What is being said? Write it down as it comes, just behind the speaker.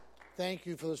thank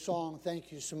you for the song.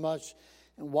 Thank you so much.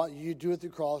 And what you do at the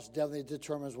cross definitely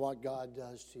determines what God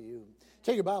does to you.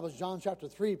 Take your Bibles, John chapter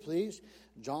 3, please.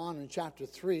 John in chapter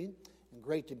 3. And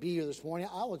great to be here this morning.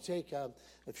 I will take a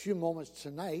few moments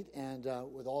tonight and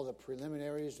with all the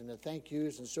preliminaries and the thank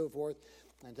yous and so forth.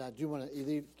 And I do want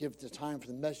to give the time for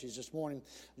the message this morning.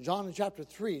 John in chapter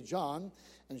 3. John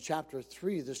in chapter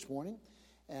 3 this morning.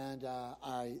 And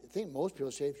I think most people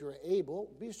say, if you're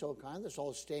able, be so kind. Let's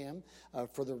all stand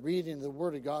for the reading of the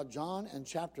Word of God. John in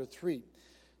chapter 3.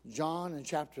 John in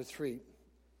chapter 3.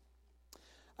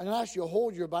 I'm going to ask you to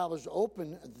hold your Bibles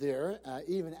open there,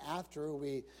 even after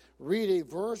we read a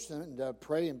verse and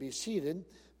pray and be seated.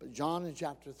 But John in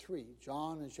chapter 3.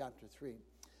 John in chapter 3.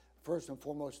 First and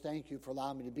foremost, thank you for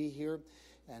allowing me to be here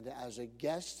and as a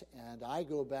guest. And I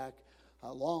go back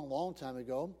a long, long time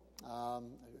ago, a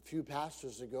few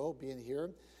pastors ago, being here.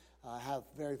 I have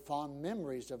very fond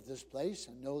memories of this place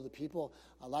and know the people.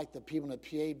 I like the people in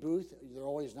the PA booth. They're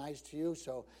always nice to you,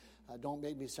 so don't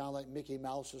make me sound like Mickey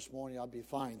Mouse this morning. I'll be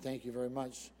fine. Thank you very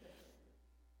much.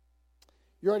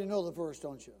 You already know the verse,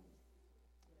 don't you?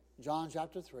 John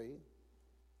chapter 3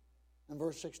 and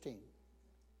verse 16.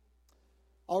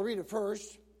 I'll read it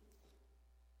first.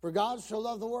 For God so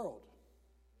loved the world,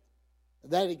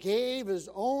 that he gave his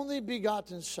only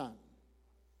begotten Son,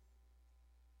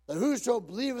 that whoso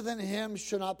believeth in him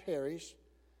should not perish,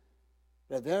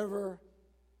 but have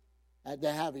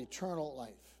eternal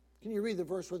life. Can you read the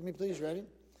verse with me, please? Ready?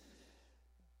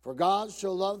 For God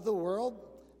so loved the world,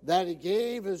 that he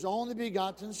gave his only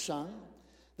begotten Son,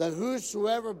 that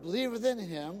whosoever believeth in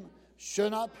him should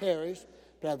not perish,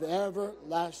 but have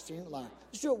everlasting life.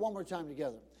 Let's do it one more time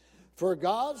together. For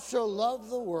God so loved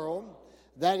the world,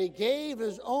 that he gave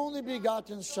his only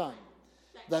begotten Son,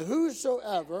 that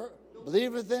whosoever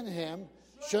believeth in him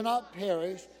shall not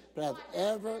perish, but have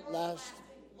everlasting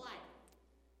life.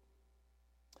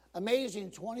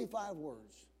 Amazing 25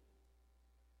 words.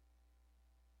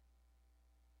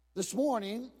 This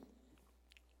morning,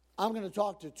 I'm going to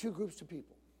talk to two groups of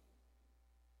people.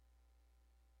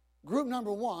 Group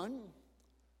number one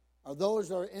are those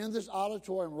that are in this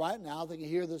auditorium right now that can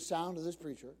hear the sound of this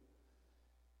preacher.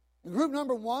 And group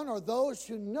number one are those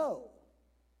who know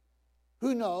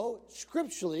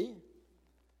scripturally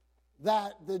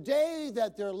that the day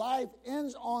that their life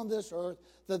ends on this earth,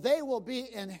 that they will be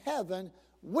in heaven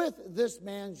with this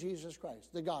man, Jesus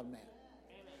Christ, the God-man.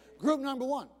 Amen. Group number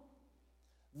one,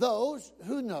 those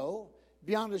who know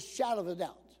beyond a shadow of a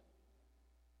doubt.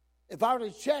 If I were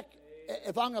to check,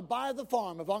 if I'm going to buy the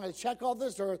farm, if I'm going to check off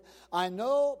this earth, I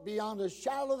know beyond a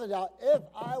shadow of a doubt, if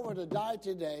I were to die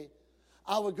today,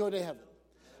 I would go to heaven.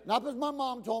 Not because my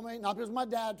mom told me, not because my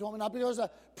dad told me, not because a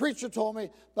preacher told me,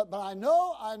 but I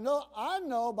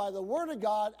know by the Word of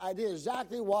God, I did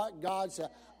exactly what God said.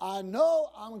 I know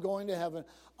I'm going to heaven.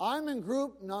 I'm in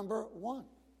group number one.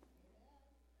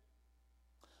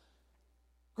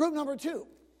 Group number two.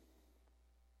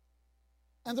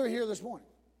 And they're here this morning.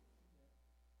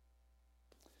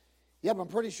 Yep, I'm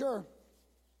pretty sure.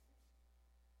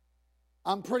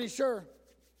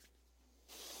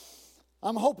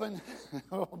 I'm hoping,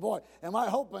 oh boy, am I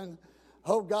hoping,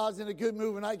 hope God's in a good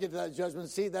mood when I get to that judgment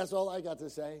seat. That's all I got to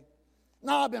say.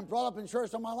 No, I've been brought up in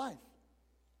church all my life.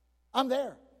 I'm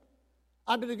there.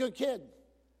 I've been a good kid.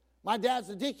 My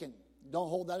dad's a deacon. Don't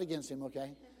hold that against him,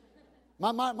 okay?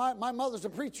 My mother's a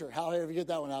preacher. However you get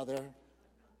that one out there.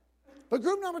 But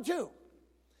group number two.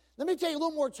 Let me take a little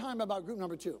more time about group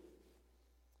number two.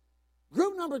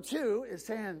 Group number two is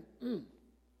saying, I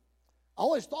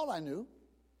always thought I knew.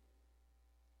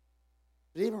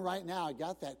 But even right now, I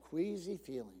got that queasy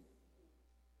feeling.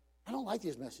 I don't like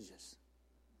these messages.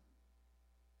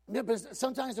 But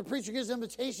sometimes the preacher gives an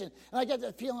invitation, and I get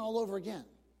that feeling all over again.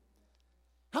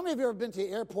 How many of you have ever been to the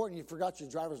airport and you forgot your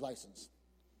driver's license?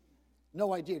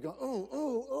 No idea. You're going,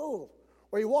 ooh.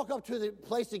 Or you walk up to the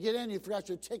place to get in, you forgot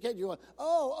your ticket. You're going,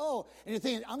 oh. And you're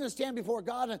thinking, I'm going to stand before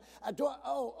God, and I do,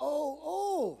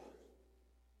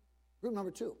 Group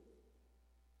number two.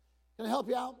 Can I help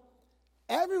you out?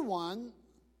 Everyone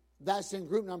that's in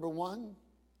group number one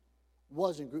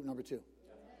was in group number two.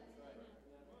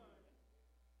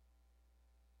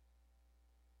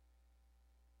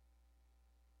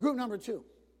 Group number two.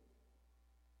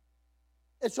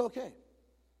 It's okay.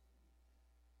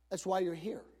 That's why you're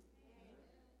here.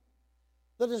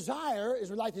 The desire is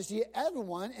we'd like to see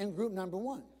everyone in group number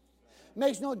one.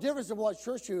 Makes no difference of what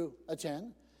church you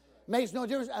attend. Makes no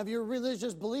difference of your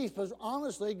religious beliefs, because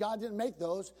honestly, God didn't make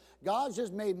those. God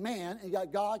just made man, and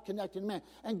got God connected man.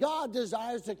 And God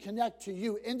desires to connect to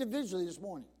you individually this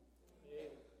morning.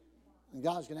 And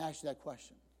God's going to ask you that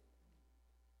question.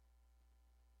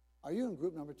 Are you in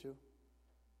group number 2?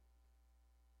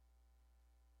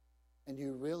 And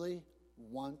you really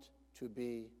want to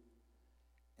be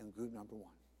in group number 1?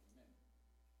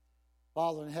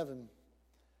 Father in heaven,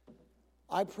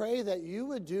 I pray that you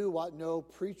would do what no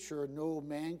preacher, no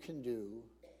man can do,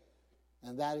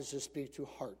 and that is to speak to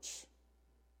hearts.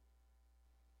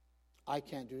 I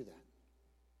can't do that.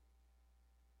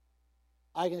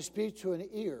 I can speak to an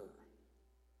ear.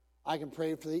 I can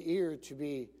pray for the ear to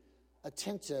be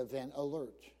attentive and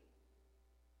alert.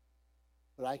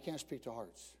 But I can't speak to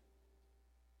hearts.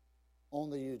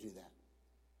 Only you do that.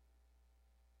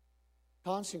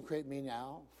 Consecrate me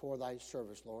now for thy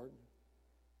service, Lord,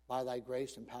 by thy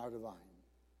grace and power divine.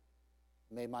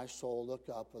 May my soul look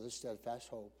up with a steadfast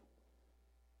hope.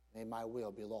 May my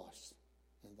will be lost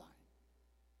in thine.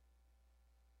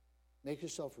 Make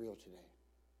yourself real today.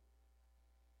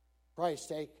 For Christ's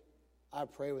sake, I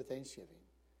pray with thanksgiving.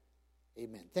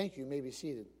 Amen. Thank you. You may be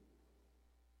seated.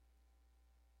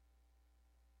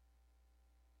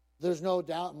 There's no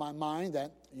doubt in my mind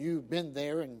that you've been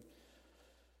there, and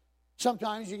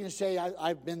sometimes you can say,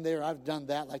 I've been there, I've done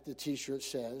that, like the t-shirt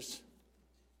says.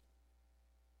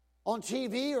 On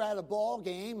TV or at a ball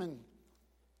game, and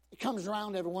it comes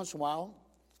around every once in a while,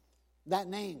 that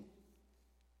name,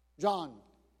 John.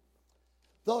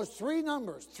 Those 3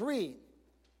 numbers, 3,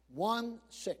 1,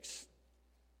 6.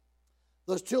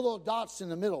 Those 2 little dots in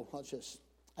the middle, watch this.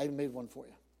 I even made one for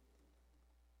you.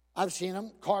 I've seen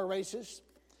them, car races.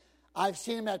 I've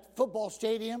seen them at football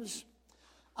stadiums.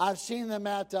 I've seen them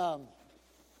at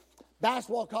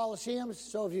basketball coliseums.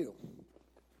 So have you.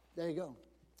 There you go.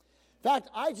 In fact,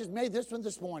 I just made this one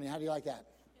this morning. How do you like that?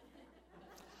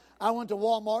 I went to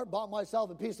Walmart, bought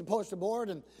myself a piece of poster board,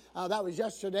 and that was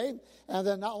yesterday. And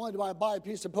then not only do I buy a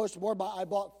piece of poster board, but I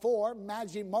bought 4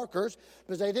 magic markers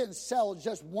because they didn't sell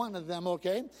just one of them,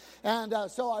 okay? And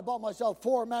so I bought myself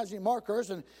 4 magic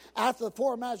markers, and after the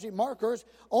 4 magic markers,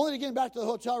 only to get back to the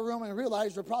hotel room and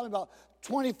realize they're probably about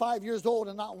 25 years old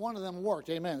and not one of them worked,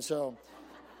 amen?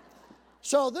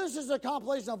 So this is a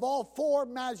compilation of all 4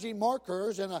 magic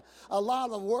markers and a lot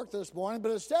of work this morning.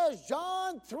 But it says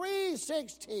John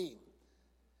 3:16.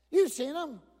 You've seen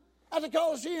them at the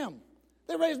Coliseum.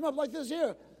 They raise them up like this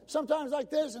here. Sometimes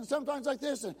like this and sometimes like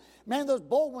this. And man, those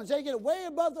bold ones, they get way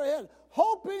above their head,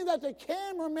 hoping that the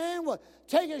cameraman will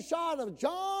take a shot of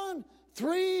John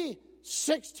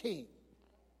 3:16.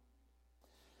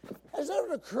 Has it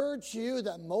ever occurred to you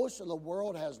that most of the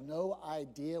world has no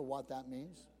idea what that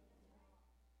means?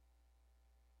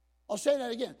 I'll say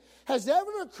that again. Has it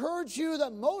ever occurred to you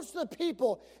that most of the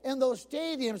people in those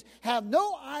stadiums have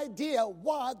no idea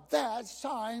what that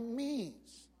sign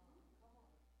means?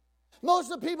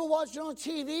 Most of the people watching on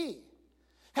TV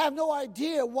have no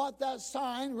idea what that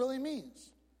sign really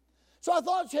means. So I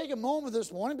thought I'd take a moment this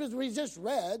morning because we just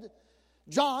read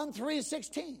John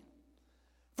 3:16.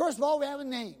 First of all, we have a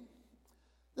name.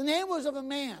 The name was of a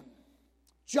man,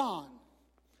 John.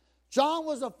 John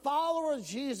was a follower of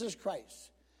Jesus Christ.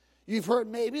 You've heard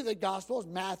maybe the Gospels,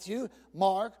 Matthew,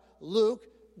 Mark, Luke,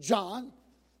 John.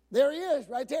 There he is,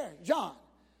 right there, John.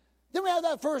 Then we have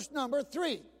that first number,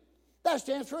 3. That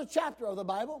stands for a chapter of the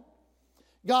Bible.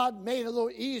 God made it a little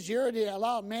easier to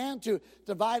allow man to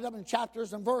divide up in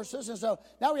chapters and verses. And so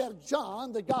now we have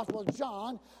John, the Gospel of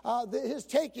John, his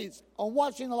takings on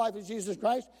watching the life of Jesus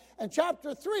Christ. And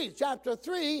chapter 3,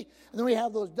 and then we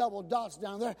have those double dots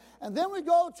down there. And then we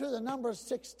go to the number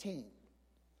 16.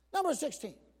 Number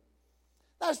 16.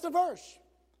 That's the verse.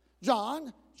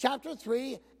 John chapter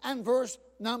 3 and verse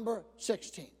number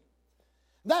 16.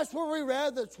 That's where we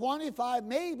read the 25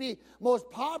 maybe most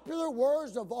popular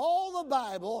words of all the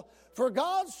Bible. For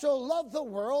God so loved the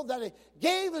world that he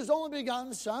gave his only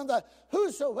begotten Son, that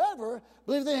whosoever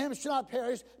believeth in him shall not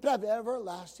perish, but have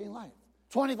everlasting life.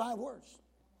 25 words.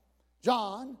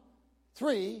 John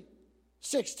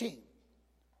 3:16.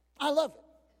 I love it.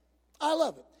 I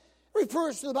love it. It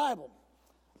refers to the Bible,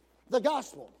 the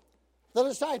gospel, the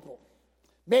disciple.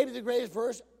 Maybe the greatest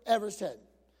verse ever said.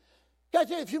 Can I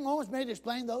take a few moments maybe to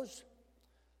explain those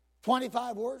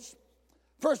 25 words?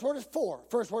 First word is for.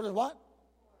 First word is what?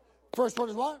 First word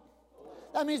is what?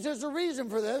 That means there's a reason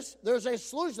for this. There's a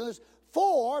solution to this.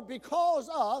 For, because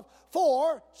of,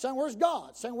 for, second word is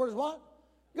God. Second word is what?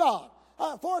 God.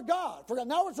 For God. For God.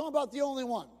 Now we're talking about the only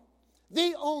one.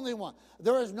 The only one.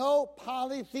 There is no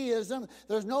polytheism.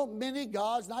 There's no many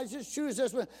gods. And I just choose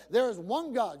this one. There is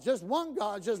one God. Just one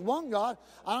God. Just one God.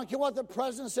 I don't care what the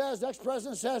president says, the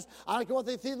ex-president says. I don't care what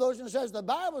the theologian says. The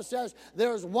Bible says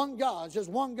there is one God. Just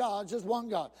one God. Just one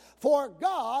God. For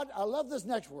God, I love this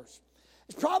next verse.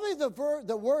 It's probably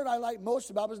the word I like most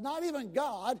about, but it's not even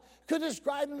God could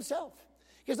describe himself.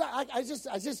 Because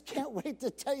I just can't wait to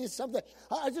tell you something.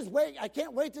 I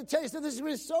can't wait to tell you something. This is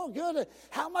going to be so good.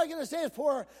 How am I going to say it?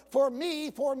 For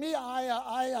me,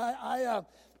 I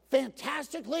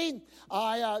fantastically,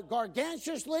 I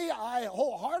gargantuously, I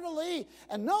wholeheartedly,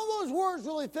 and none of those words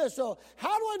really fit. So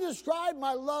how do I describe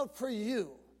my love for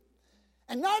you?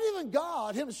 And not even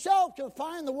God himself can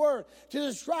find the word to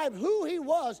describe who he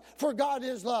was, for God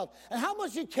is love, and how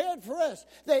much he cared for us.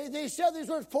 They said these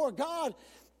words, for God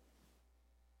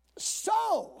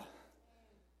so,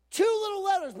 two little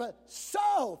letters, but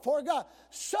so, for God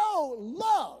so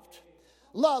loved.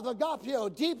 Love,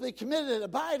 agapeo, deeply committed,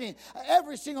 abiding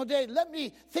every single day. Let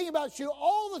me think about you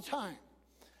all the time.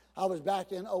 I was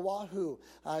back in Oahu,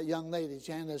 young lady,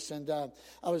 Janice, and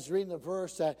I was reading a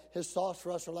verse that his thoughts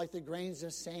for us are like the grains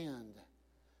of sand.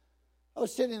 I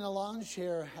was sitting in a lawn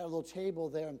chair, had a little table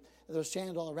there, and there was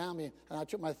sand all around me, and I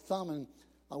took my thumb, and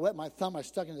I wet my thumb, I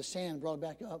stuck it in the sand, brought it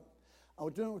back up. I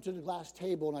was doing it to the glass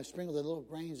table, and I sprinkled the little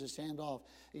grains of sand off.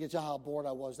 You can tell how bored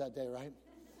I was that day, right?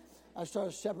 I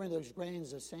started separating those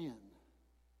grains of sand.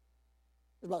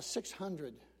 There's about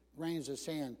 600 grains of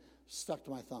sand stuck to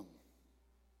my thumb.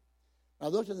 I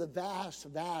looked at the vast,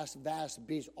 vast, vast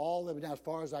beach all the way down as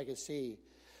far as I could see.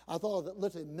 I thought of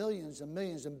literally millions and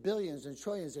millions and billions and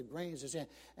trillions of grains of sand.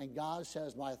 And God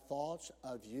says, my thoughts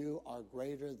of you are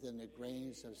greater than the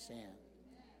grains of sand.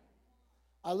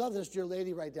 I love this dear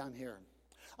lady right down here.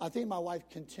 I think my wife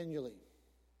continually.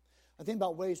 I think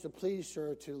about ways to please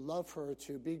her, to love her,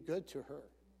 to be good to her.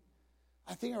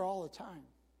 I think of her all the time.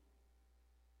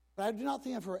 But I do not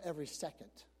think of her every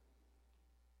second.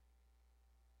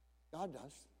 God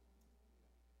does.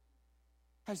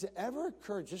 Has it ever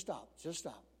occurred, just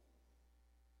stop.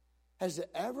 Has it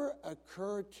ever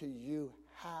occurred to you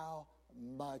how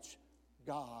much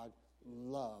God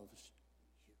loves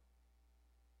you?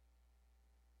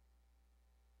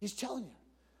 He's telling you,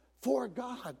 for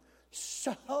God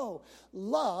so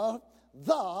loved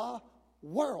the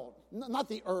world. Not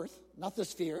the earth, not the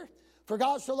sphere. For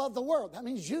God so loved the world. That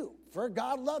means you. For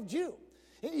God loved you.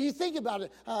 You think about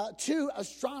it, two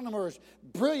astronomers,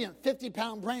 brilliant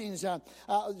 50-pound brains,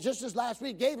 just this last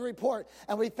week gave a report,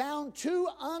 and we found two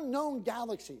unknown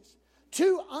galaxies,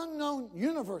 two unknown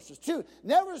universes, two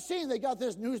never seen. They got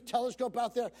this new telescope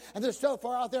out there, and they're so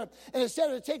far out there, and it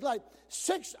said it would take like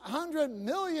 600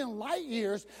 million light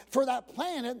years for that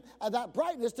planet, that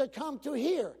brightness to come to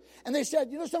here. And they said,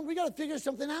 you know something, we got to figure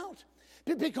something out.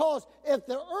 Because if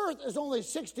the earth is only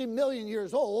 60 million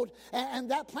years old, and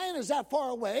that planet is that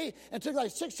far away, and it took like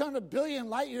 600 billion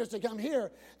light years to come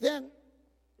here, then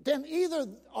either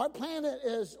our planet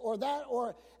is,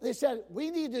 or they said,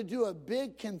 we need to do a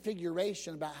big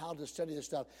configuration about how to study this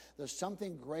stuff. There's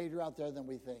something greater out there than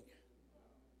we think.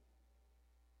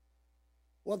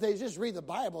 Well, if they just read the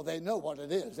Bible, they know what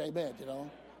it is. Amen, you know.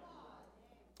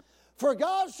 For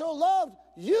God so loved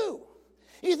you.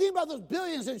 You think about those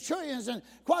billions and trillions and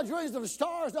quadrillions of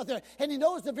stars out there, and he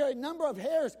knows the very number of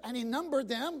hairs, and he numbered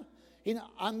them.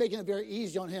 I'm making it very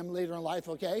easy on him later in life,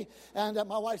 okay? And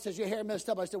my wife says, your hair messed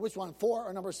up. I said, which one, 4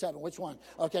 or number 7? Which one?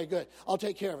 Okay, good. I'll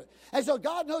take care of it. And so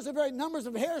God knows the very numbers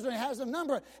of hairs, and he has a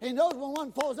number. And he knows when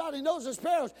one falls out. He knows the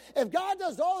sparrows. If God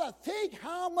does all that, think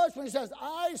how much when he says,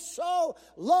 I so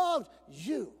loved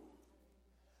you.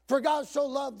 For God so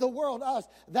loved the world, us,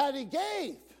 that he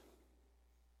gave.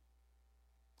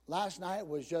 Last night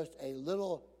was just a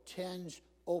little tinge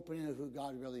opening of who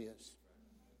God really is.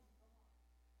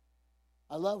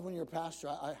 I love when you're a pastor.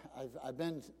 I've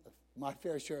been my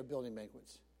fair share of building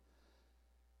banquets.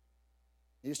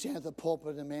 You stand at the pulpit,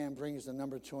 and the man brings the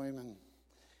number to him, and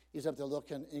he's up there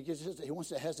looking. And he wants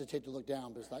to hesitate to look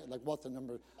down, but it's like what the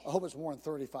number? I hope it's more than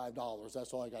 $35.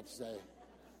 That's all I got to say.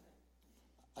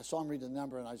 I saw him read the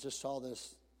number, and I just saw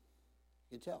this.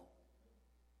 You can tell.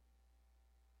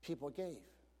 People gave.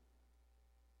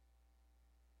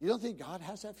 You don't think God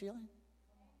has that feeling?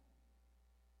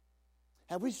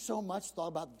 Have we so much thought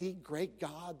about the great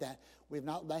God that we've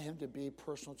not let him to be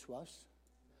personal to us?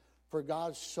 For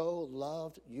God so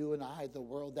loved you and I, the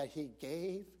world, that he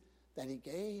gave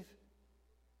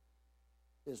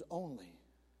his only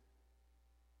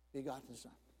begotten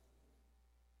Son.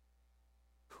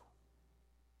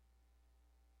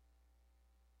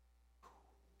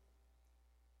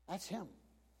 That's him.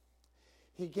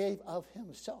 He gave of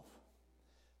himself.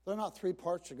 There are not 3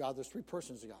 parts of God. There's 3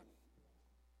 persons of God.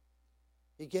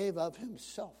 He gave of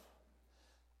himself.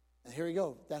 And here we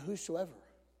go. That whosoever.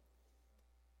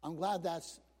 I'm glad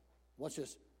that's, what's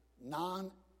this,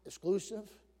 non-exclusive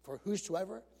for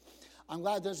whosoever. I'm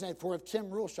glad it doesn't say, for if Tim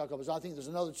Rule shall come. Because I think there's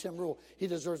another Tim Rule. He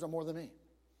deserves it more than me.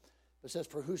 It says,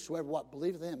 for whosoever what?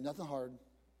 Believe in him. Nothing hard.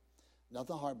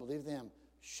 Nothing hard. Believe in him.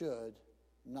 should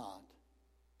not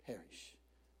perish.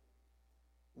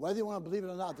 Whether you want to believe it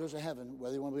or not, there's a heaven.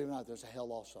 Whether you want to believe it or not, there's a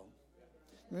hell also.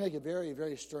 Let me make a very,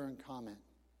 very stern comment.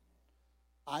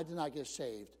 I did not get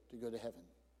saved to go to heaven.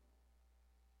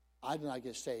 I did not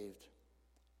get saved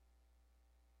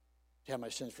to have my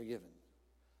sins forgiven.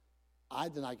 I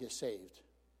did not get saved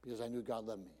because I knew God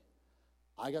loved me.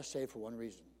 I got saved for one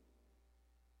reason.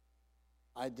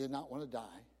 I did not want to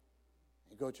die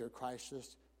and go to a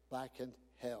Christless, blackened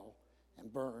hell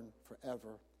and burn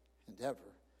forever and ever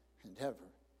and ever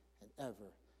and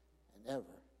ever and ever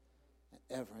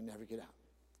and ever and never get out.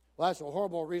 Well, that's a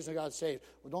horrible reason I got saved.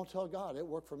 Well, don't tell God. It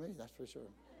worked for me, that's for sure.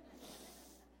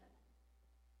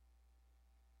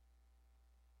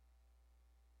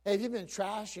 Hey, if you've been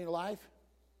trashed in your life,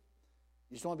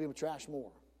 you just want to be trashed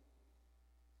more.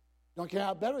 Don't care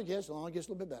how better it gets, as long as it gets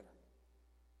a little bit better.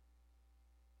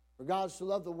 For God so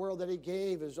loved the world that he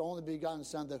gave his only begotten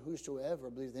Son, that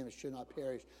whosoever believes in him should not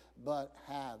perish, but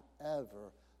have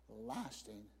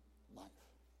everlasting life.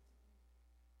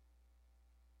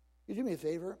 You do me a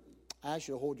favor? I ask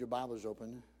you to hold your Bibles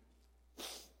open.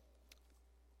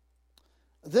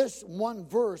 This one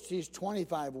verse, these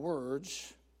 25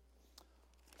 words,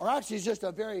 are actually just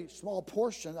a very small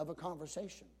portion of a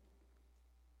conversation.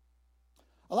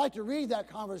 I'd like to read that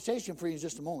conversation for you in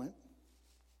just a moment.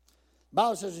 The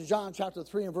Bible says in John chapter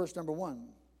 3 and verse number 1,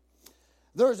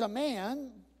 there's a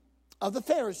man of the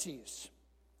Pharisees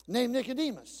named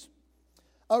Nicodemus,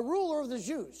 a ruler of the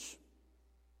Jews.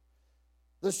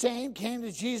 The same came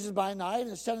to Jesus by night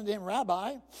and said unto him,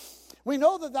 Rabbi, we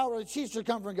know that thou art a teacher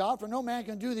come from God, for no man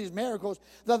can do these miracles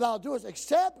that thou doest,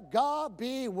 except God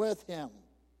be with him.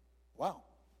 Wow.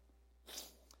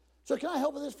 So can I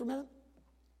help with this for a minute?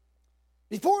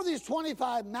 Before these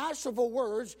 25 masterful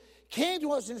words came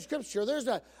to us in Scripture, there's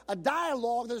a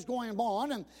dialogue that's going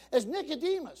on, and as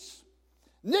Nicodemus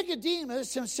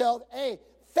himself, a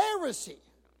Pharisee.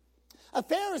 A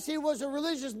Pharisee was a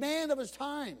religious man of his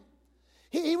time.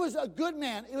 He was a good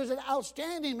man. He was an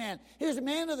outstanding man. He was a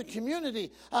man of the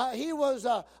community. He was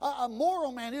a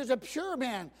moral man. He was a pure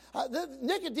man.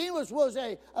 Nicodemus was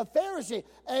a Pharisee,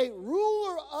 a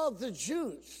ruler of the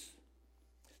Jews.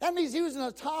 That means he was in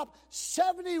the top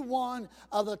 71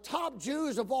 of the top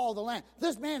Jews of all the land.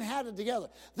 This man had it together.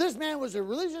 This man was a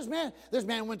religious man. This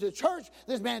man went to church.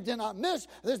 This man did not miss.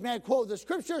 This man quoted the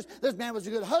scriptures. This man was a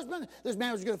good husband. This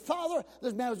man was a good father.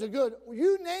 This man was a good,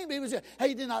 you name it.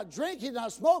 He did not drink. He did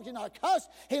not smoke. He did not cuss.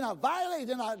 He did not violate. He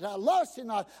did not lust. He did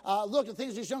not look at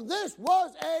things he shouldn't. This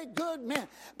was a good man.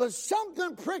 But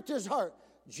something pricked his heart.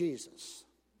 Jesus.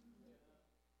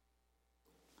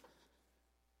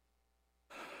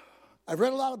 I've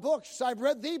read a lot of books. I've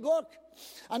read the book.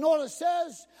 I know what it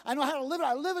says. I know how to live it.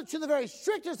 I live it to the very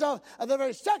strictest of the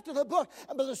very sect of the book.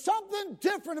 But there's something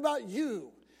different about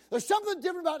you. There's something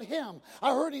different about him.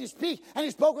 I heard him speak, and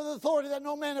he spoke with authority that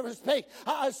no man ever spake.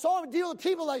 I saw him deal with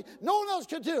people like no one else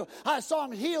could do. I saw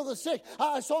him heal the sick.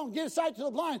 I saw him give sight to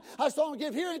the blind. I saw him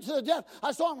give hearing to the deaf.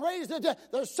 I saw him raise the dead.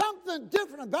 There's something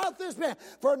different about this man.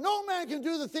 For no man can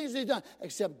do the things he's done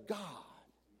except God.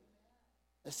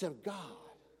 Except God.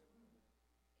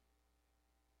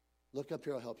 Look up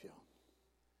here, I'll help you.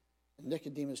 And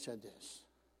Nicodemus said this.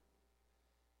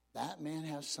 That man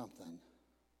has something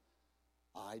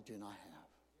I do not have.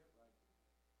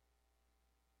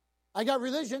 I got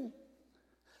religion.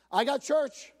 I got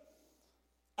church.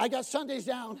 I got Sundays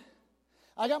down.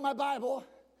 I got my Bible.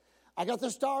 I got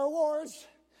the Star Wars.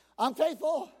 I'm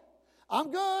faithful.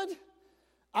 I'm good.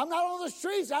 I'm not on the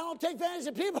streets. I don't take advantage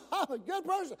of people. I'm a good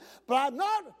person. But I'm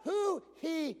not who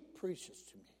he preaches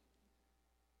to me.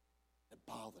 It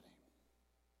bothered him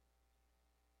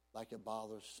like it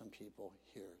bothers some people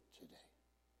here today.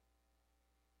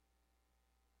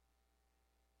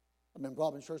 I've been brought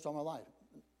up in church all my life.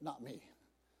 Not me.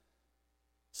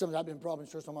 Sometimes I've been brought up in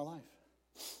church all my life.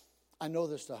 I know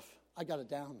this stuff. I got it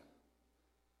down.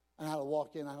 I know how to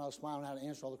walk in. I know how to smile. I know how to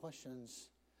answer all the questions.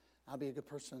 I'll be a good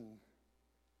person.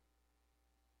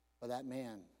 But that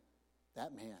man,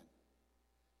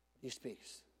 he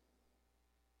speaks.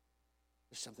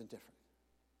 There's something different.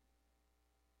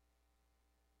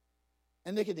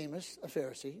 And Nicodemus, a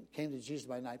Pharisee, came to Jesus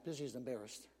by night because he's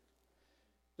embarrassed.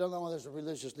 Don't know whether the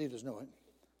religious leaders know it.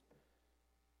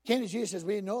 Came to Jesus and says,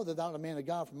 we know that thou art a man of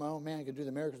God, for my own man can do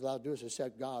the miracles thou doest,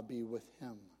 except God be with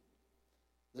him.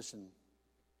 Listen.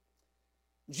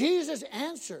 Jesus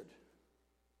answered.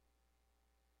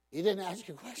 He didn't ask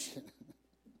a question.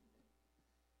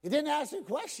 He didn't ask a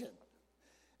question.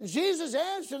 And Jesus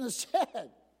answered and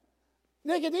said,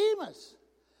 Nicodemus,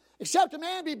 except a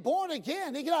man be born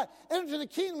again, he cannot enter the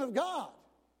kingdom of God.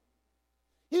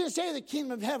 He didn't say the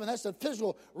kingdom of heaven. That's the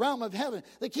physical realm of heaven.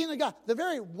 The kingdom of God, the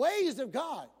very ways of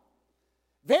God.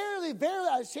 Verily, verily,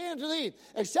 I say unto thee,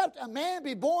 except a man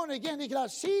be born again, he cannot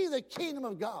see the kingdom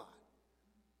of God.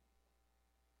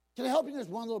 Can I help you in this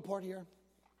one little part here?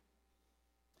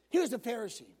 He was a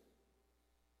Pharisee.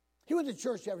 He went to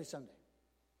church every Sunday.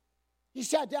 He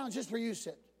sat down just where you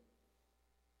sit.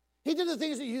 He did the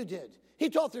things that you did. He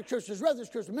taught the scriptures, read the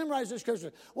scriptures, memorized the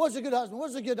scriptures, was a good husband,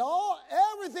 was a good,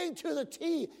 everything to the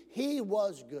T. He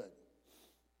was good.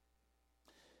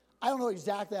 I don't know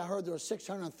exactly. I heard there were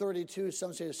 632,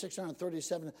 some say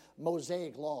 637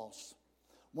 Mosaic laws,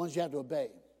 ones you have to obey.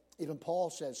 Even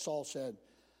Saul said,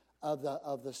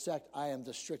 of the sect, I am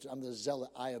the strictest, I'm the zealot,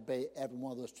 I obey every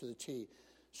one of those to the T.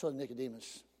 So did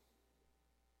Nicodemus.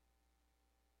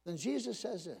 Then Jesus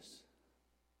says this,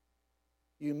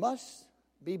 you must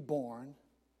be born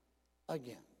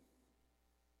again.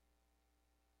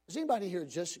 Has anybody here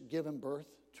just given birth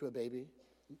to a baby?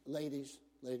 Ladies,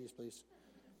 please.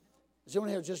 Has anyone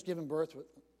here just given birth?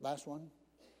 Last one.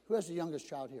 Who has the youngest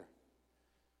child here?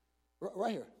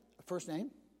 Right here. First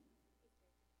name?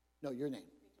 No, your name.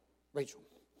 Rachel.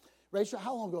 Rachel,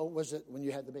 how long ago was it when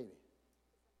you had the baby?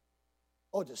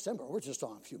 Oh, December. We're just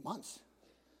on a few months.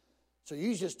 So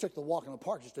you just took the walk in the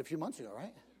park just a few months ago,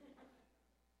 right?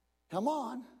 Come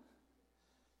on.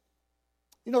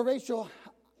 You know, Rachel,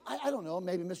 I don't know,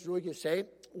 maybe Mr. Roy could say,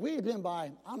 we've been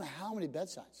by, I don't know how many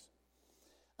bedsides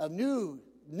of new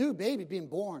baby being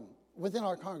born within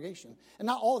our congregation. And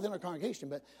not all within our congregation,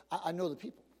 but I know the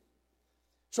people.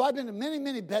 So I've been to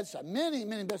many bedsides, many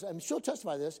bedsides. I mean, she'll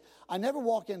testify this. I never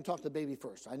walk in and talk to the baby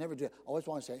first. I never do. I always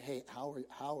want to say, hey,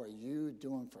 how are you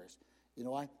doing first? You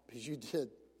know why? Because you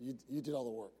did all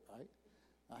the work, right?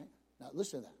 Right? Now,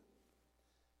 listen to that.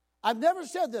 I've never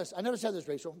said this,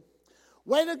 Rachel.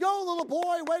 Way to go, little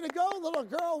boy. Way to go, little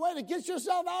girl. Way to get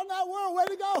yourself out in that world. Way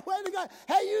to go. Way to go.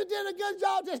 Hey, you did a good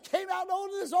job. Just came out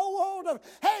into this whole world.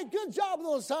 Hey, good job,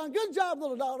 little son. Good job,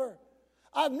 little daughter.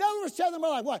 I've never said that in my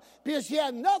life. Why? Because he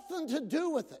had nothing to do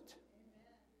with it.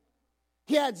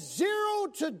 He had zero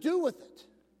to do with it.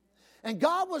 And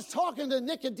God was talking to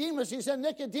Nicodemus. He said,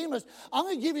 Nicodemus, I'm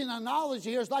going to give you an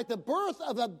analogy here. It's like the birth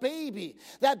of a baby.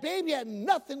 That baby had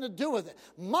nothing to do with it.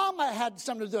 Mama had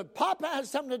something to do with it. Papa had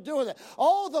something to do with it.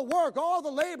 All the work, all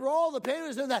the labor, all the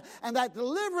payments and that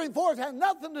delivering force had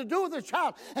nothing to do with the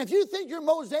child. And if you think your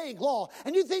Mosaic law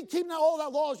and you think keeping all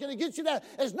that law is going to get you that,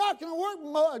 it's not going to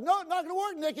work. Not going to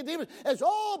work, Nicodemus. It's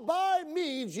all by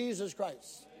me, Jesus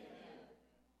Christ.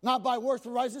 Not by works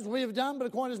for righteousness we have done, but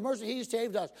according to his mercy he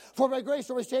saved us. For by grace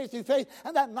are we saved through faith,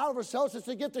 and that not of ourselves, it's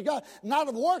the gift of God. Not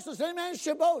of works, lest any man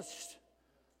should boast.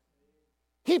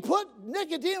 He put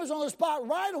Nicodemus on the spot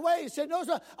right away. He said, no,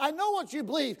 sir, I know what you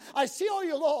believe. I see all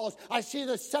your laws. I see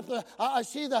the scepter. I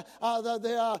see the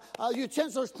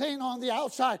utensils clean on the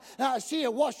outside. And I see you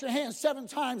wash your hands 7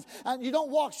 times. And you don't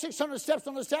walk 600 steps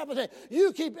on the Sabbath day.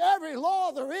 You keep every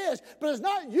law there is. But it's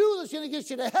not you that's going to get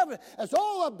you to heaven. It's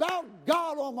all about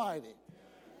God Almighty.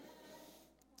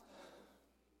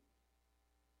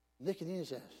 Nicodemus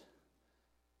says,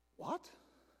 what?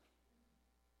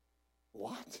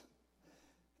 What?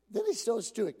 Then he's so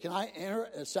stupid. Can I enter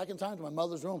a second time to my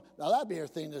mother's room? Now, that'd be her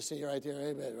thing to see right there,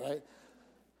 amen, right?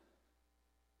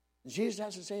 Jesus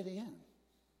has to say it again.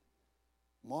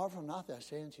 Marvel not that I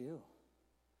say unto you.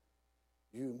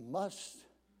 You must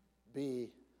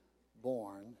be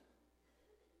born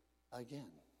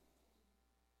again.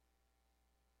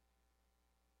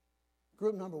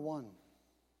 Group number 1.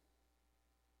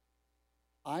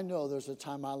 I know there's a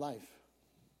time in my life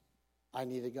I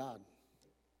needed God.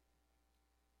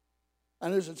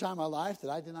 And there's a time in my life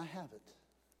that I did not have it.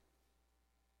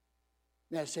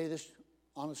 May I say this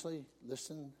honestly?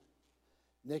 Listen.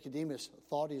 Nicodemus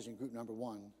thought he was in group number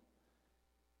 1,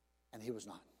 and he was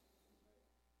not.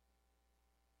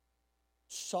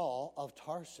 Saul of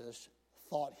Tarsus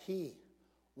thought he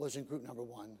was in group number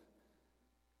 1,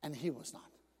 and he was not.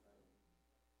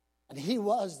 And he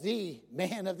was the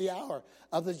man of the hour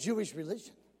of the Jewish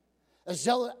religion, a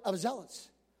zealot of zealots.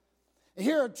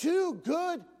 Here are 2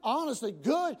 good, honestly,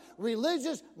 good,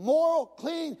 religious, moral,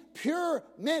 clean, pure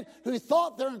men who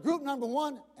thought they're in group number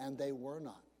 1, and they were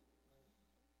not.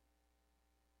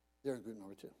 They're in group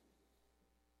number 2.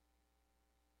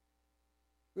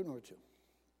 Group number 2.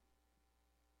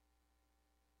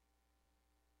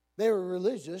 They were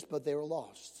religious, but they were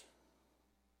lost.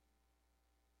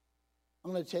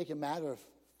 I'm going to take a matter of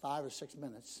 5 or 6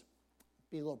 minutes,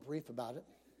 be a little brief about it.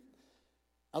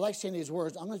 I like saying these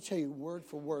words. I'm going to tell you word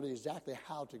for word exactly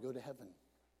how to go to heaven.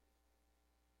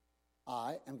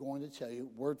 I am going to tell you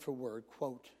word for word,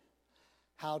 quote,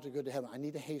 how to go to heaven. I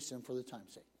need to hasten for the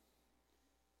time's sake.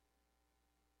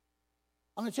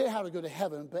 I'm going to tell you how to go to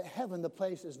heaven, but heaven, the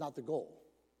place, is not the goal.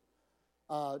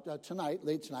 Late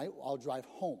tonight, I'll drive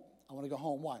home. I want to go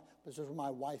home. Why? Because that's where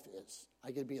my wife is. I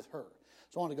get to be with her.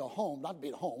 So I want to go home, not to be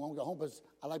at home. I want to go home because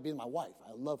I like being with my wife.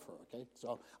 I love her, okay?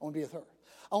 So I want to be with her.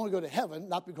 I want to go to heaven,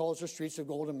 not because the streets of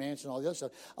gold and mansions and all the other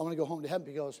stuff. I want to go home to heaven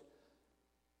because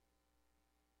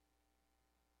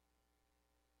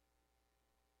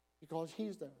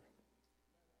he's there.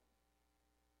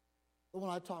 The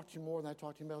one I talk to more than I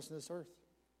talk to anybody else on this earth.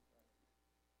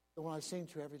 The one I sing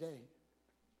to every day.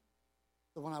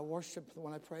 The one I worship, the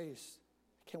one I praise.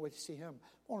 I can't wait to see him.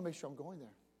 I want to make sure I'm going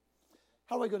there.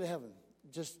 How do I go to heaven?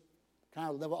 Just kind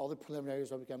of level all the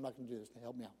preliminaries. Okay, I'm not going to do this.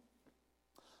 Help me out.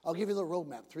 I'll give you the road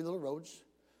map. 3 little roads.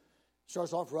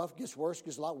 Starts off rough, gets worse,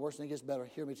 gets a lot worse, and it gets better.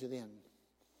 Hear me to the end.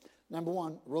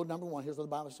 Road number one, here's what the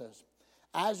Bible says.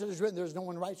 As it is written, there's no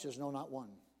one righteous, no, not one.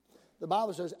 The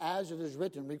Bible says, as it is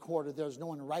written, recorded, there's no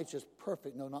one righteous,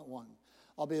 perfect, no, not one.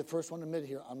 I'll be the first one to admit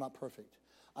here, I'm not perfect.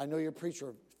 I know your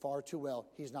preacher far too well.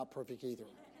 He's not perfect either.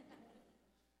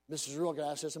 Mrs. Rule,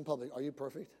 I ask this in public. Are you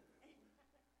perfect?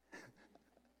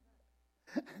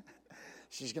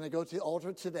 She's going to go to the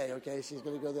altar today, okay? She's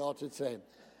going to go to the altar today.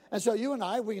 And so you and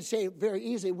I, we can say very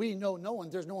easily, we know no one.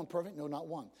 There's no one perfect, no, not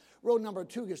one. Road number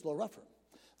 2 gets a little rougher.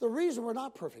 The reason we're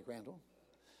not perfect, Randall,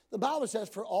 the Bible says,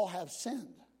 for all have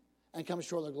sinned and come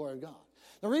short of the glory of God.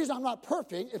 The reason I'm not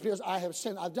perfect is because I have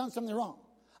sinned. I've done something wrong.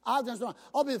 I've done something wrong.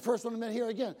 I'll be the first one to admit here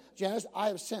again. Janice, I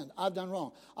have sinned. I've done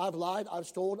wrong. I've lied. I've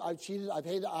stolen. I've cheated. I've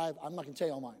hated. I'm not going to tell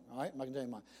you all mine. All right? I'm not going to tell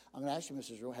you mine. I'm going to ask you,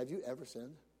 Mrs. Rule, have you ever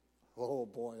sinned? Oh,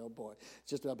 boy, oh, boy.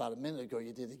 Just about a minute ago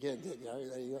you did again, didn't you?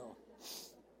 There you go.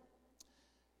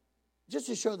 Just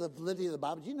to show the validity of the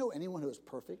Bible, do you know anyone who is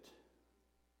perfect?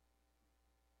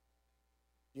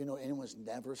 Do you know anyone who's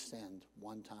never sinned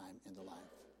one time in their life?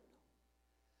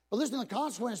 But listen to the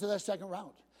consequence of that second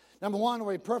round. Number 1, are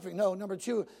we perfect? No. Number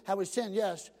 2, have we sinned?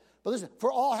 Yes. But listen,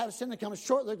 for all have sinned and come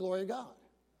short of the glory of God.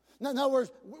 In other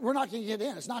words, we're not going to get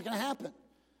in. It's not going to happen.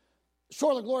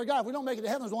 Short of the glory of God. If we don't make it to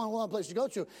heaven, there's only one place to go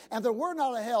to. And if there were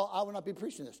not a hell, I would not be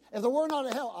preaching this. If there were not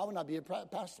a hell, I would not be a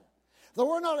pastor. If there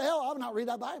were not a hell, I would not read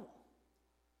that Bible.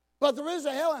 But there is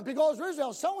a hell, and because there is a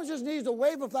hell, someone just needs to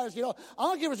wave a flag. I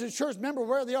don't give us a church member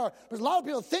where they are. Because a lot of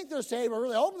people think they're saved, or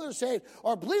really hope they're saved,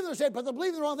 or believe they're saved, but they're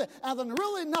believing the wrong thing. And they're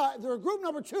really not. They're group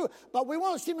number 2, but we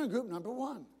want to see them in group number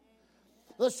 1.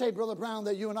 Let's say, Brother Brown,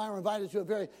 that you and I are invited to a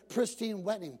very pristine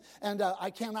wedding, and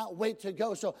I cannot wait to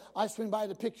go. So I swing by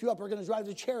to pick you up. We're going to drive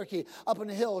to Cherokee up in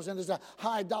the hills, and there's a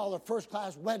high-dollar,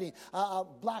 first-class wedding,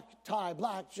 black tie,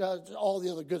 all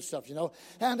the other good stuff,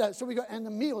 And so we go, and the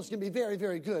meal is going to be very,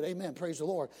 very good. Amen. Praise the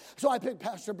Lord. So I pick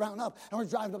Pastor Brown up, and we're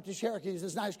driving up to Cherokee,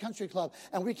 this nice country club,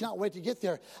 and we cannot wait to get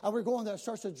there. And we're going there. It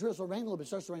starts to drizzle, rain a little bit. It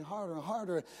starts to rain harder and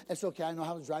harder. It's okay. I know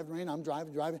how to drive in rain. I'm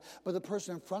driving. But the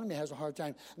person in front of me has a hard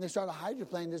time. And they start a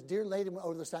hydroplane. This dear lady went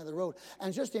over to the side of the road,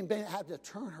 and just in vain had to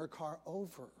turn her car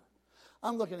over.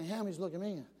 I'm looking at him. He's looking at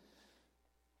me.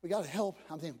 We got to help.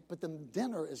 I'm thinking, but the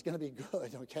dinner is going to be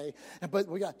good, okay? But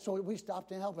so we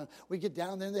stopped and helped him. We get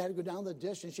down there, and they had to go down the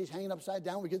dish, and she's hanging upside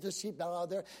down. We get the seatbelt out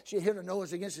there. She hit her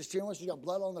nose against the steering wheel. She's got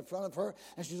blood on the front of her,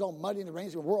 and she's all muddy in the rain.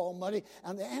 So we're all muddy.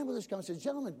 And the ambulance comes and says,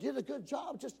 gentlemen, did a good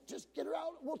job. Just get her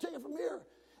out. We'll take it from here.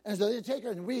 And so they take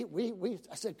her, and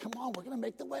I said, come on, we're going to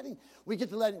make the wedding. We get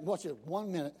the wedding. Watch it,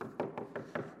 1 minute.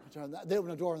 They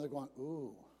open the door, and they're going,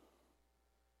 ooh,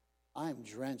 I'm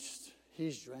drenched.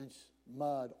 He's drenched.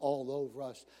 Mud all over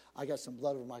us. I got some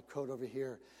blood over my coat over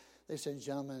here. They said,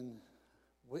 gentlemen,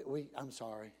 I'm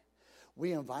sorry.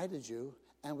 We invited you,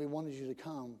 and we wanted you to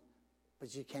come,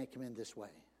 but you can't come in this way.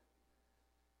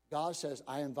 God says,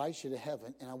 I invite you to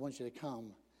heaven, and I want you to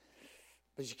come,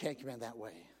 but you can't come in that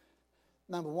way.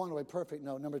 Number 1, are we perfect?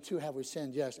 No. Number 2, have we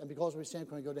sinned? Yes. And because we sinned,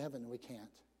 can we go to heaven? And we can't.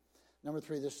 Number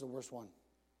 3, this is the worst one.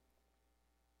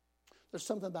 There's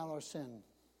something about our sin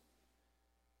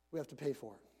we have to pay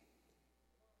for it.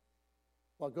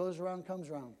 What goes around comes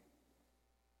around.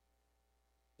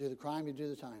 You do the crime, you do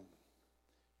the time.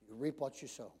 You reap what you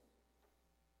sow.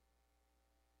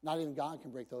 Not even God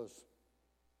can break those.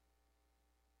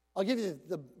 I'll give you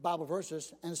the Bible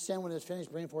verses. And sin, when it's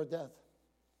finished, bring forth death.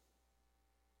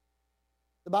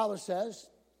 The Bible says,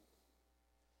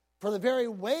 for the very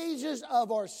wages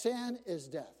of our sin is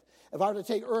death. If I were to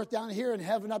take earth down here and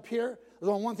heaven up here, there's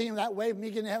only one thing in that way of me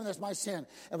getting to heaven, that's my sin.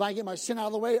 If I get my sin out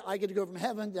of the way, I get to go from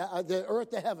heaven, the earth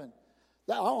to heaven.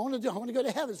 That's all I want to do. I want to go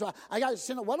to heaven. So I got to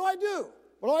sin. What do I do?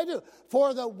 What do?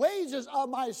 For the wages of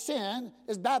my sin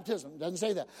is baptism. It doesn't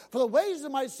say that. For the wages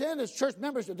of my sin is church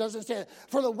membership. It doesn't say that.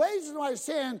 For the wages of my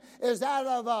sin is that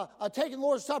of taking the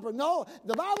Lord's Supper. No,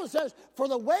 the Bible says for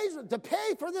the wages, to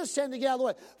pay for this sin to get out of the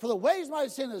way, for the wages of my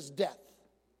sin is death.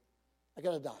 I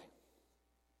got to die.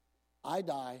 I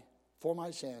die for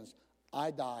my sins.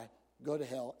 I die, go to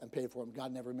hell, and pay for them.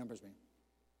 God never remembers me.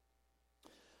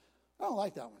 I don't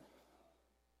like that one.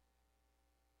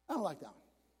 I don't like that one.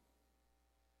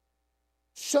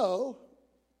 So,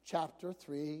 chapter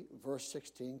 3, verse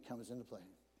 16 comes into play.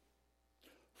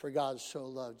 For God so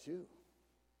loved you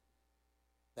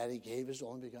that he gave his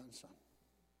only begotten Son,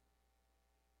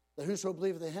 that whoso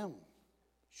believeth in him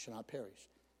shall not perish,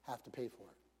 have to pay for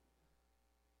it.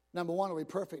 Number one, are we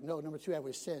perfect? No. Number two, have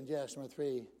we sinned? Yes. Number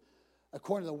three,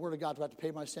 according to the word of God, do I have to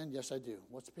pay my sin? Yes, I do.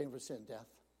 What's the payment for sin? Death.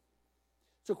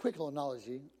 So, quick little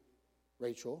analogy,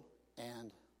 Rachel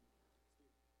and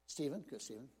Stephen. Good,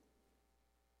 Stephen.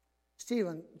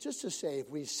 Stephen, just to say if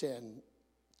we sin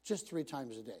just 3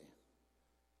 times a day.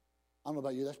 I don't know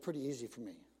about you, that's pretty easy for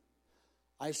me.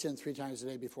 I sin 3 times a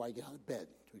day before I get out of bed.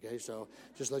 Okay, so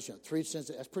just let you know, 3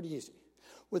 sins, that's pretty easy.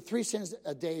 Would 3 sins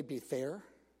a day be fair?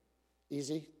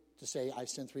 Easy to say I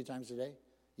sin 3 times a day?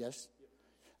 Yes?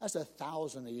 That's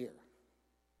 1,000 a year.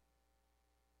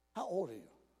 How old are you?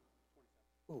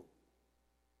 Ooh.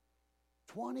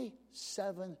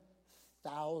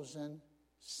 27,000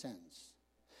 sins.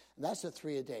 And that's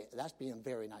 3 a day. That's being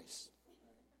very nice.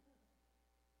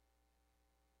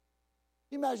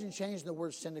 Can you imagine changing the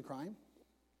word sin to crime?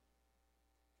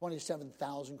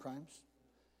 27,000 crimes.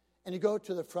 And you go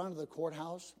to the front of the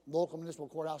courthouse, local municipal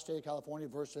courthouse, state of California,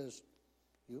 versus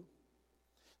you.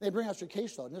 They bring out your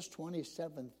caseload, and there's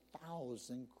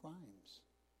 27,000 crimes.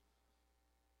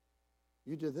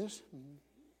 You did this? Mm-hmm.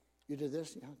 You did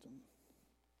this?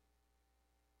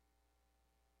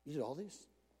 You did all these?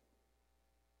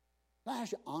 Can I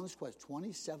ask you an honest question?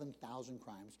 27,000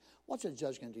 crimes. What's a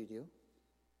judge going to do to you?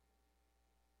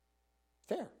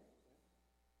 Fair.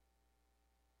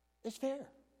 It's fair.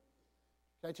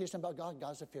 Can I tell you something about God?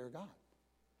 God's a fair God.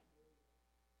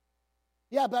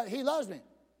 Yeah, but he loves me.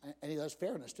 And he loves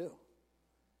fairness too.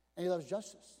 And he loves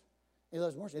justice. And he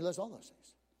loves mercy. He loves all those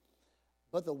things.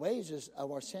 But the wages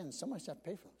of our sins, somebody's have to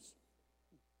pay for those.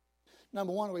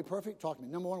 Number one, are we perfect? Talk to me.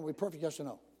 Number one, are we perfect? Yes or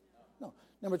no? No.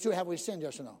 Number two, have we sinned?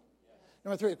 Yes or no?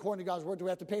 Number three, according to God's word, do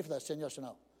we have to pay for that sin? Yes or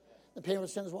no? The payment of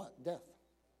sin is what? Death.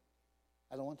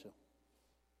 I don't want to.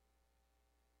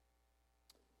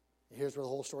 Here's where the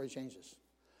whole story changes.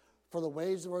 For the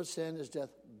wages of our sin is death,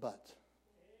 but.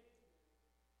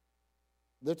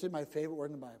 Literally my favorite word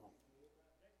in the Bible.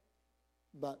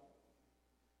 But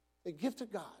the gift of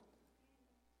God,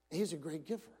 he's a great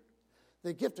giver.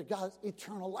 The gift of God is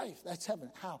eternal life. That's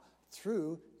heaven. How?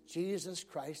 Through Jesus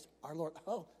Christ our Lord.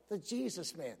 Oh, the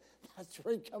Jesus man. That's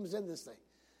where he comes in this thing.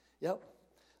 Yep.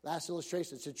 Last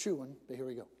illustration. It's a true one, but here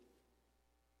we go.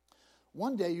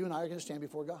 One day you and I are going to stand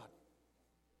before God.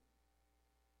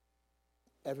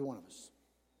 Every one of us.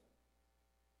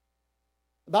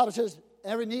 The Bible says,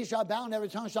 every knee shall bow and every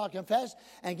tongue shall confess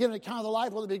and give an account of the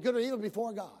life, whether it be good or evil,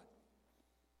 before God.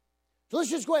 So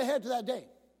let's just go ahead to that day.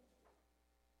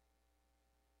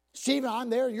 Stephen,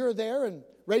 I'm there, you're there, and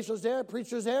Rachel's there,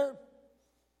 preacher's there,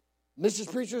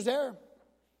 Mrs. Preacher's there.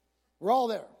 We're all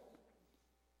there.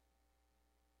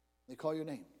 They call your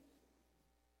name.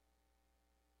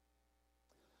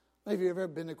 Many of you have ever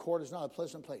been to court. It's not a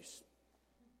pleasant place.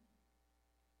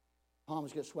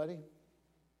 Palms get sweaty.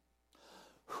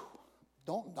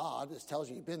 Don't nod. This tells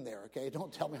you you've been there, okay?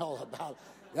 Don't tell me all about it.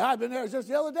 Yeah, I've been there just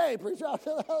the other day, preacher.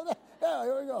 Yeah,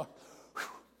 here we go.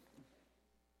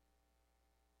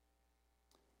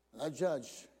 That judge,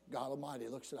 God Almighty,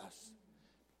 looks at us.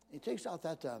 He takes out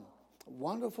that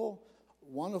wonderful,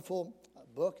 wonderful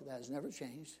book that has never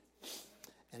changed.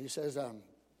 And he says, got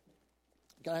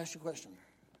to ask you a question.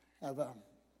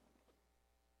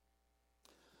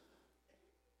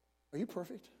 Are you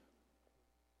perfect?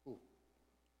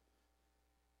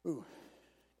 Ooh,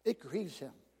 it grieves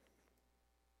him.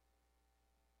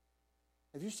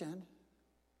 Have you sinned?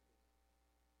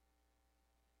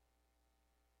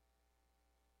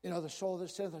 You know, the soul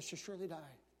that sinneth shall surely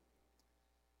die.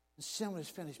 And sin, when it's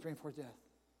finished, bring forth death.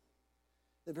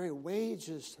 The very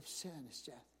wages of sin is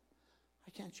death.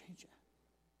 I can't change that.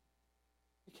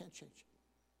 I can't change it.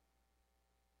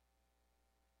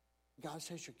 God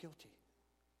says you're guilty.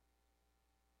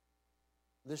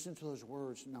 Listen to those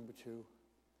words, number 2.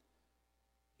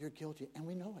 You're guilty, and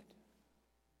we know it.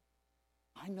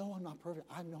 I know I'm not perfect.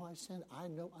 I know I sinned. I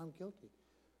know I'm guilty.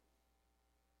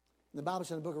 The Bible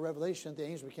says in the book of Revelation, the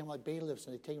angels became like bailiffs,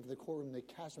 and they take them to the courtroom, and they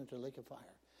cast them into the lake of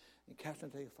fire. And cast them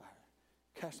into the lake of fire.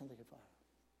 Cast them into the lake of fire.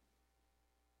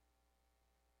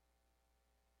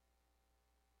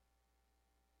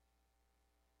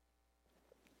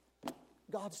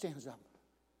 God stands up,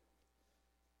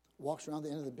 walks around the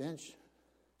end of the bench,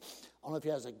 I don't know if he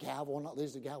has a gavel or not,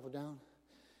 lays the gavel down.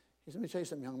 He said, let me tell you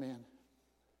something, young man.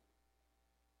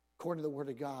 According to the Word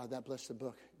of God, that blessed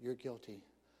book, you're guilty.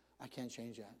 I can't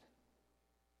change that.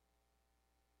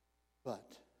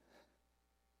 But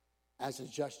as a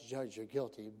just judge, you're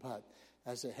guilty. But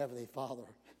as a heavenly Father,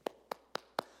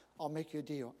 I'll make you a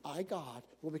deal. I, God,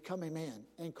 will become a man,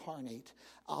 incarnate.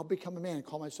 I'll become a man and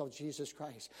call myself Jesus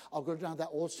Christ. I'll go down that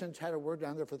old sin-tattered word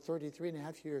down there for 33 and a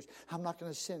half years. I'm not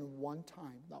going to sin one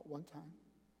time, not one time.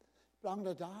 But I'm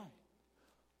going to die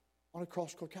on a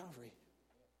cross called Calvary.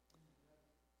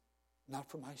 Not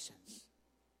for my sins.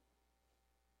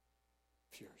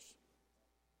 For yours.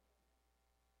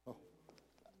 Oh.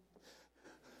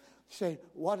 You say,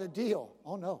 what a deal.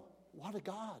 Oh, no. What a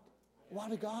God.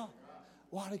 What a God.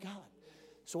 What a God.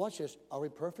 So watch this. Are we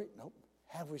perfect? Nope.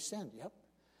 Have we sinned? Yep.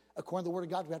 According to the Word of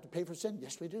God, do we have to pay for sin?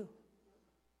 Yes, we do.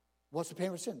 What's the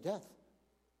payment for sin? Death.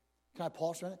 Can I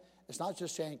pause for a minute? It's not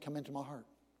just saying, come into my heart.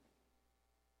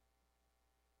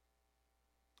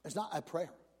 It's not a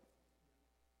prayer.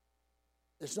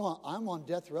 It's not, I'm on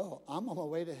death row. I'm on my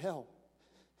way to hell.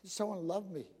 Someone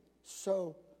loved me.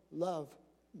 So loved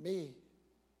me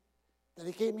that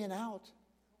he gave me an out.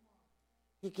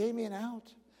 He gave me an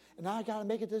out. And now I got to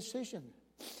make a decision.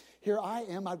 Here I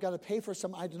am. I've got to pay for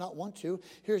something I do not want to.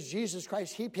 Here's Jesus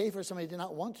Christ. He paid for something he did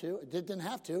not want to. Didn't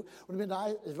have to. When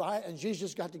I and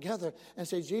Jesus got together and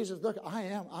say, Jesus, look,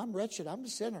 I'm wretched. I'm a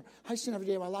sinner. I sin every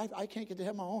day of my life. I can't get to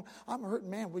heaven on my own. I'm a hurting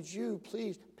man. Would you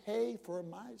please pay for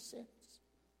my sins?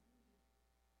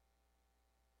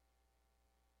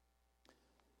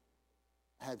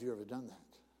 Have you ever done that?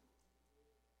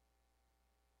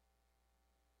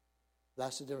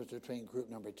 That's the difference between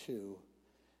group number 2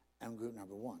 and group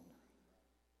number 1.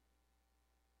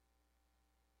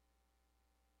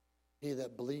 He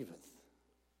that believeth,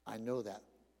 I know that,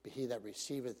 but he that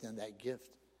receiveth in that gift.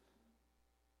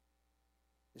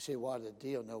 You say, what a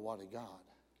deal, no, what a God.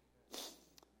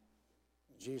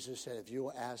 Jesus said, if you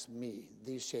will ask me,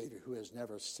 the Savior who has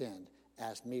never sinned,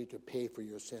 ask me to pay for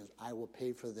your sins, I will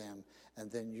pay for them,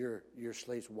 and then your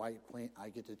slate's white clean, I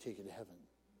get to take you to heaven.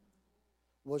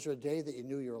 Was there a day that you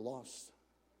knew you were lost?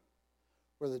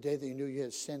 Or the day that you knew you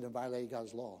had sinned and violated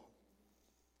God's law?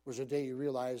 Was there a day you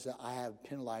realized that I have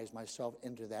penalized myself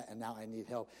into that and now I need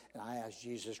help? And I ask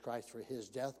Jesus Christ for his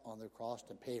death on the cross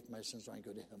to pay for my sins so I can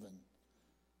go to heaven.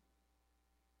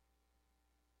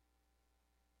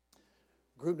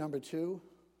 Group number 2,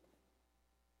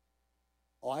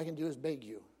 all I can do is beg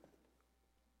you.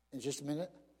 In just a minute,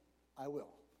 I will.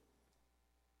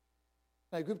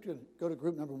 Now, go to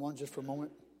group number 1 just for a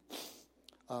moment.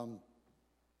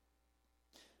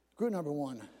 Group number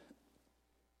 1.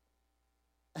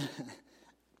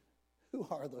 Who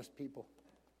are those people?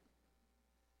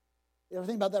 You ever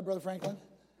think about that, Brother Franklin?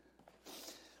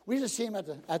 We just see him at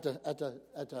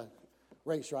the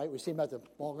race, right? We see him at the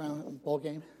ball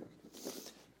game.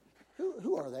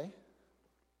 Who are they?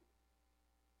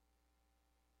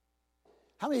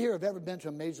 How many here have ever been to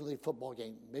a Major League football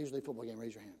game? Major League football game,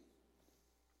 raise your hand.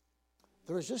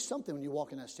 There is just something when you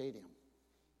walk in that stadium.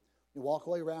 You walk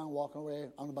all the way around, I don't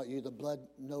know about you, the blood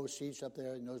nose seats up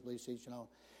there, nosebleed seats, you know.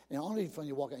 And only when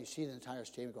you walk out, you see the entire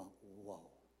stadium going, whoa.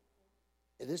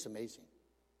 It is amazing.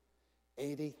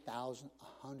 80,000,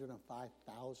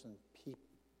 105,000 people.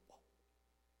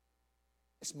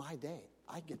 It's my day.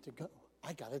 I get to go.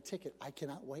 I got a ticket. I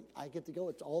cannot wait. I get to go.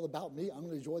 It's all about me. I'm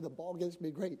going to enjoy the ball game. It's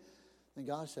going to be great. And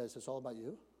God says, it's all about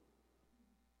you.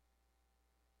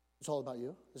 It's all about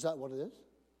you. Is that what it is?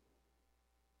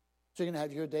 So you're going to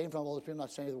have your day in front of all the people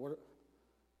not saying the word.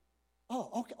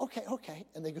 Oh, okay.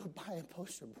 And they go buy a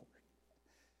poster board.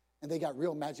 And they got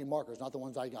real magic markers, not the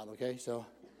ones I got, okay? So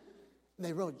and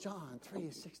they wrote John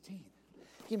 3:16. Can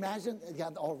you imagine? They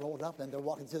got all rolled up and they're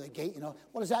walking through the gate, you know.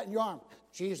 What is that in your arm?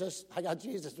 Jesus. I got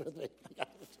Jesus with me.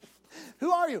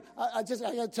 Who are you? I got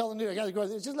to tell the news. I got to go.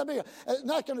 Just let me go.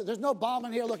 There's no bomb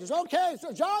in here. Look, it's okay.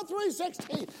 So John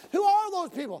 3:16. Who are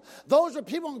those people? Those are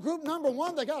people in group number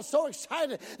 1 that got so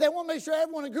excited. They want to make sure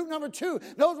everyone in group number 2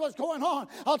 knows what's going on.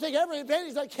 I'll take every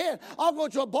advantage I can. I'll go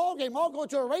to a ball game. I'll go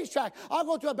to a racetrack. I'll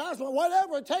go to a basketball,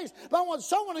 whatever it takes. But I want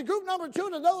someone in group number 2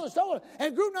 to know that someone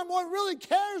in group number 1 really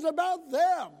cares about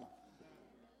them.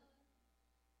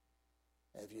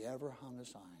 Have you ever hung a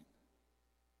sign?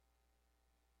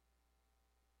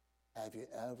 Have you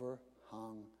ever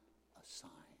hung a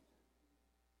sign?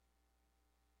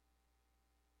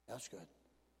 That's good.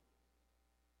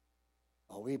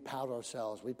 Oh, we pat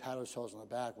ourselves. We pat ourselves on the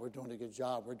back. We're doing a good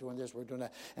job. We're doing this. We're doing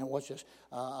that. And what's this?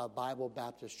 Bible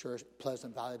Baptist Church,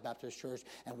 Pleasant Valley Baptist Church,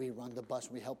 and we run the bus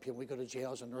and we help people. We go to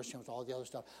jails and nursing homes, all the other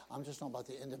stuff. I'm just talking about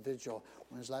the individual.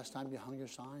 When was the last time you hung your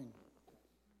sign?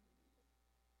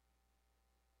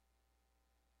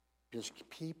 Because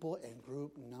people in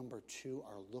group number 2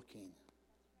 are looking.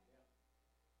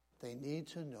 They need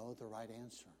to know the right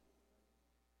answer.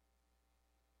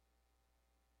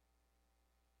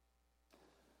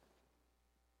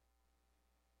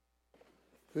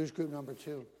 Who's group number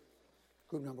 2?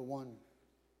 Group number 1.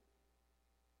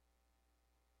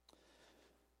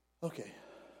 Okay.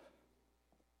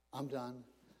 I'm done.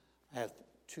 I have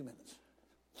 2 minutes.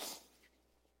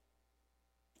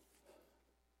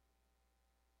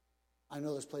 I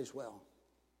know this place well.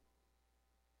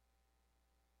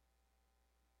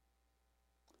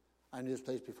 I knew this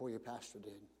place before your pastor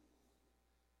did,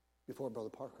 before Brother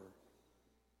Parker.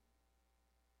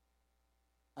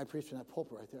 I preached in that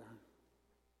pulpit right there,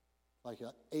 like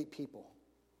 8 people.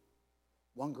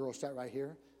 1 girl sat right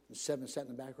here, and 7 sat in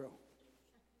the back row.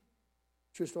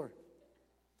 True story.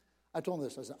 I told him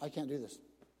this. I said, I can't do this.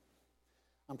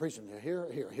 I'm preaching here.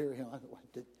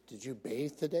 Did you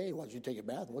bathe today? Did you take a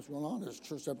bath? What's going on? There's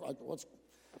church. But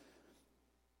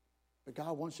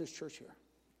God wants His church here.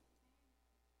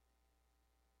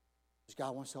 Because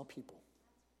God wants to help people.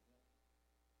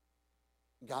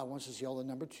 God wants us to see all the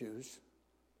number 2s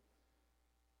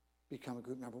become a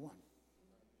group number 1.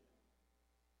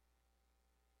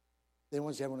 Then he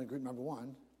wants everyone in group number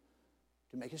 1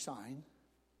 to make a sign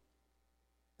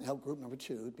and help group number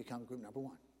 2 become group number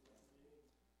 1.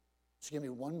 Just give me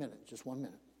 1 minute, just 1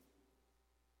 minute.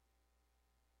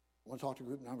 I want to talk to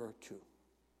group number 2.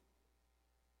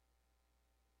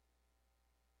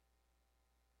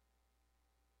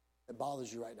 It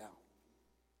bothers you right now.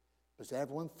 Because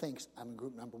everyone thinks I'm in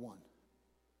group number 1.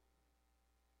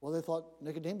 Well, they thought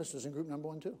Nicodemus was in group number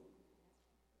 1 too.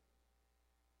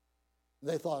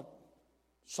 They thought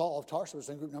Saul of Tarsus was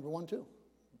in group number 1 too.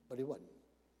 But he wasn't.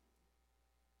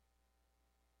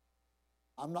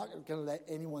 I'm not going to let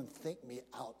anyone think me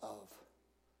out of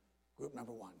group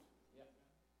number 1. Yeah.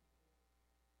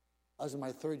 I was in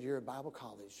my 3rd year of Bible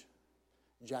college,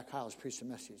 and Jack Hyles preached a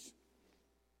message.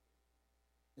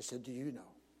 He said, do you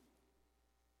know?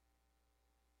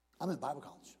 I'm in Bible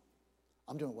college.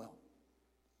 I'm doing well.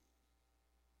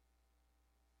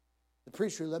 The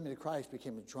preacher who led me to Christ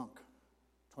became a drunk,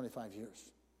 25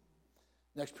 years.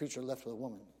 Next preacher left with a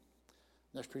woman.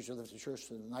 Next preacher left the church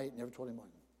through the night, never told anyone.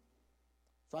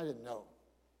 So I didn't know.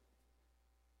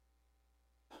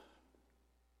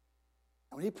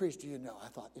 And when he preached, do you know? I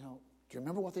thought, do you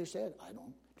remember what they said? I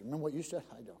don't. Do you remember what you said?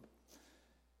 I don't.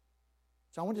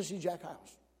 So I went to see Jack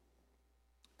Hyles.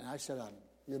 And I said,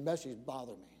 your message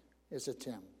bothered me. He said,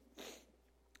 Tim,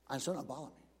 I said, don't bother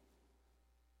me.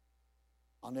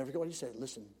 I'll never forget what he said.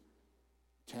 Listen,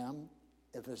 Tim,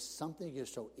 if it's something you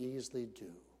so easily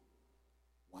do,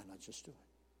 why not just do it?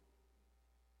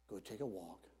 Go take a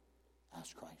walk.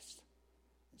 Ask Christ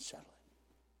and settle it.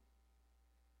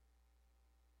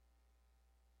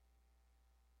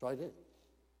 So I did.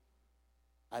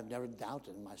 I've never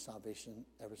doubted my salvation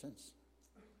ever since.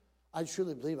 I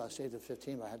truly believe I was saved at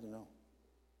 15, but I had to know.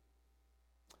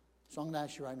 So I'm going to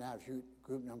ask you right now, if you're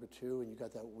group number 2 and you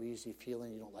got that wheezy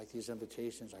feeling, you don't like these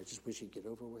invitations, I just wish you'd get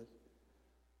over with.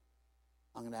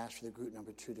 I'm going to ask for the group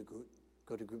number 2 to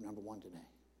go to group number 1 today.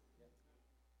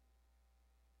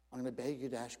 I'm going to beg you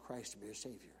to ask Christ to be your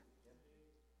Savior.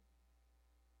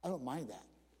 I don't mind that.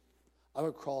 I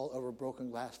would crawl over broken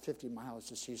glass 50 miles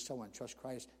to see someone trust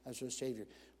Christ as their Savior,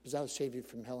 because I will save you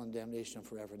from hell and damnation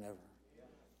forever and ever.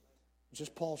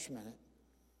 Just pause for a minute.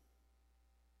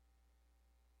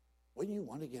 Wouldn't you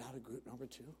want to get out of group number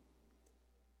 2?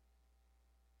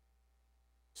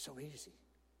 So easy.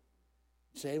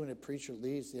 Say when a preacher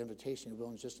leads the invitation, he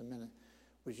will in just a minute,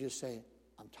 would you just say,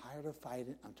 I'm tired of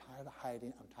fighting. I'm tired of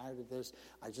hiding. I'm tired of this.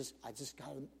 I just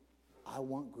got to, I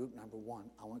want group number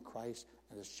 1. I want Christ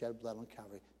and His shed blood on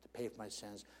Calvary to pay for my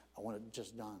sins. I want it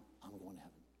just done. I'm going to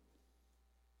heaven.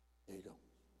 There you go.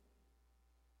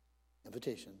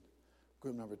 Invitation.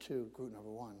 Group number 2, group number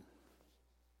 1. When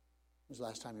was the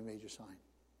last time you made your sign?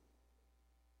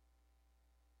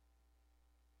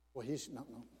 Well, she's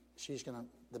going to,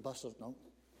 the buses, no.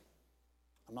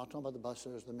 I'm not talking about the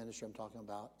buses, the ministry. I'm talking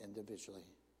about individually.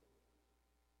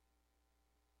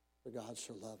 For God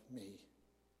so loved me,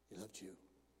 He loved you,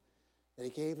 that He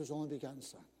gave His only begotten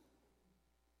Son.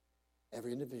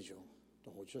 Every individual to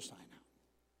hold your sign out.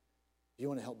 If you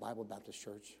want to help Bible Baptist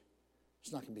Church,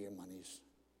 it's not going to be your monies.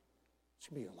 It's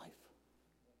going to be your life.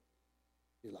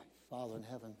 Your life. Father in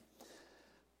heaven,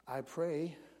 I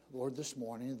pray, Lord, this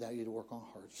morning that You'd work on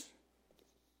hearts.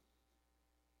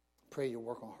 Pray You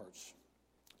work on hearts.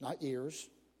 Not ears.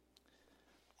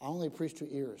 I only preached to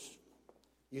ears.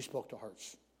 You spoke to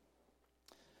hearts.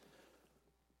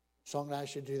 So I'm going to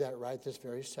ask you to do that right this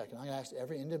very second. I'm going to ask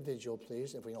every individual,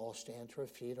 please, if we all stand to our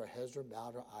feet, our heads are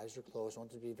bowed, our eyes are closed. I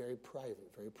want it to be very private,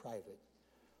 very private.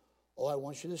 All I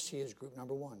want you to see is group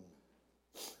number 1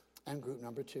 and group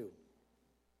number 2.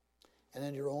 And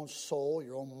then your own soul,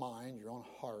 your own mind, your own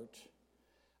heart.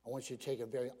 I want you to take a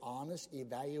very honest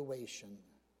evaluation.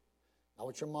 Not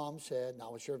what your mom said,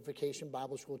 not what your vacation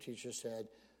Bible school teacher said.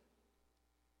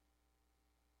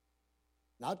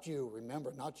 Not you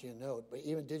remember, not you know, but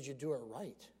even did you do it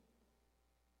right?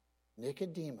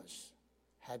 Nicodemus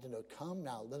had to know, come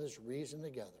now, let us reason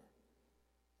together.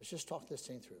 Let's just talk this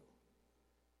thing through.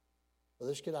 Well,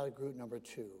 let's get out of group number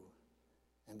 2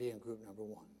 and be in group number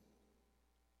 1.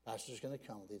 Pastor's going to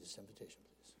come and lead this invitation,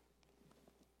 please.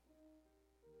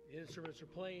 The instruments are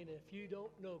playing. If you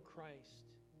don't know Christ,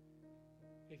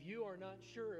 if you are not sure